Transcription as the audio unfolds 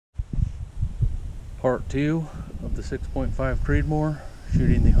Part 2 of the 6.5 Creedmoor,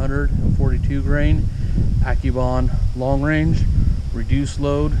 shooting the 142 grain Accubond Long Range, reduced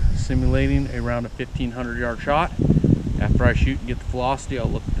load, simulating around a 1500 yard shot. After I shoot and get the velocity, I'll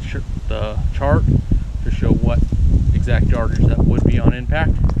look at the chart to show what exact yardage that would be on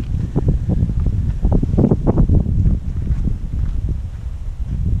impact.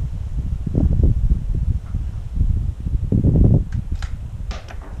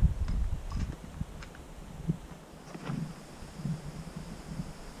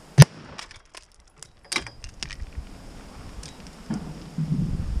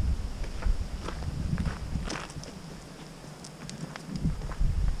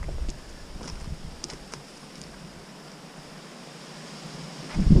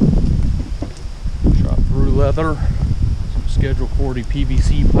 Leather, some Schedule 40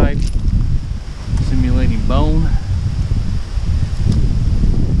 PVC pipe, simulating bone.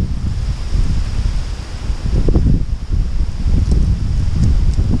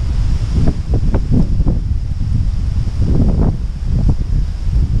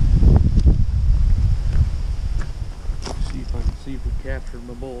 See if we captured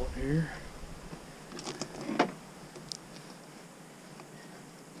my bullet here.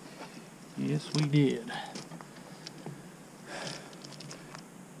 Yes, we did.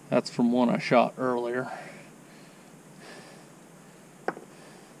 That's from one I shot earlier.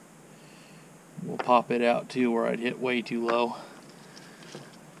 We'll pop it out too where I'd hit way too low.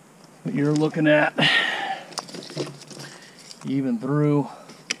 But you're looking at, even through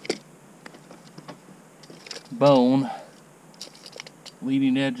bone,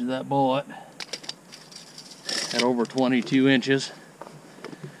 leading edge of that bullet at over 22 inches.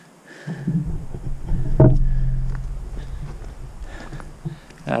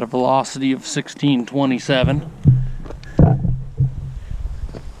 At a velocity of 1627.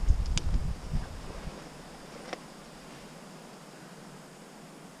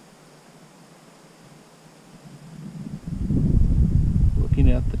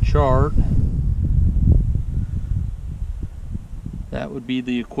 Looking at the chart, that would be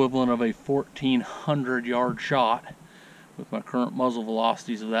the equivalent of a 1400 yard shot with my current muzzle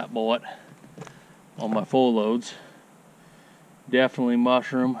velocities of that bullet on my full loads. Definitely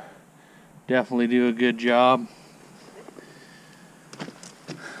mushroom, definitely do a good job.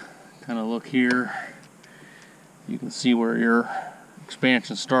 Kind of look here, you can see where your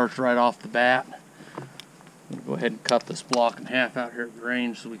expansion starts right off the bat. I'm going to go ahead and cut this block in half out here at the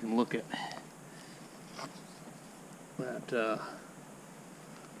range so we can look at that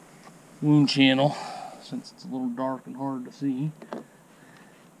wound channel, since it's a little dark and hard to see.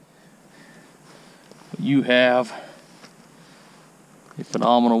 But you have a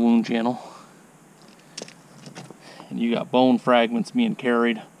phenomenal wound channel, and you got bone fragments being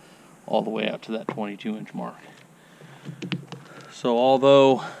carried all the way out to that 22 inch mark. So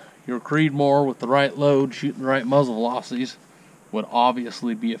although your Creedmoor with the right load, shooting the right muzzle velocities, would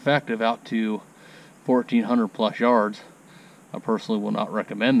obviously be effective out to 1400 plus yards, I personally will not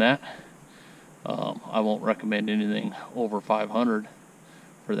recommend that. I won't recommend anything over 500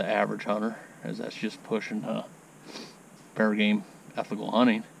 for the average hunter, as that's just pushing fair game ethical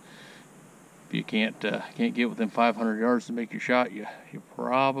hunting. If you can't get within 500 yards to make your shot, you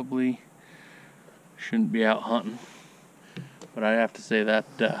probably shouldn't be out hunting. But I have to say that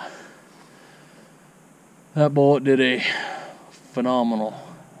that bullet did a phenomenal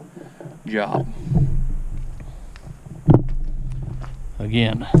job.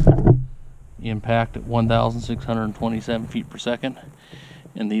 Again, impact at 1,627 feet per second,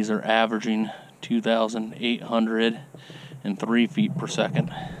 and these are averaging 2,803 feet per second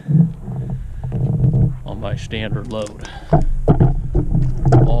on my standard load.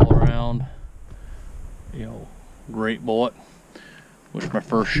 All around, great bullet. Wish my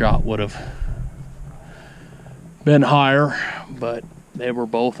first shot would have been higher, but they were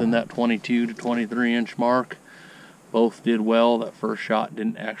both in that 22 to 23 inch mark. Both did well. That first shot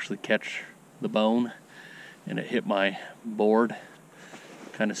didn't actually catch the bone, and it hit my board.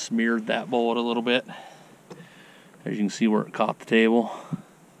 Kind of smeared that bullet a little bit. As you can see where it caught the table.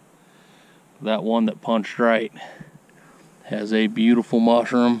 That one that punched right has a beautiful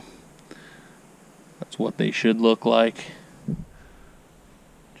mushroom. That's what they should look like.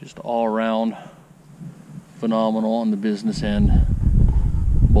 Just all around phenomenal on the business end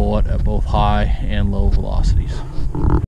bullet at both high and low velocities.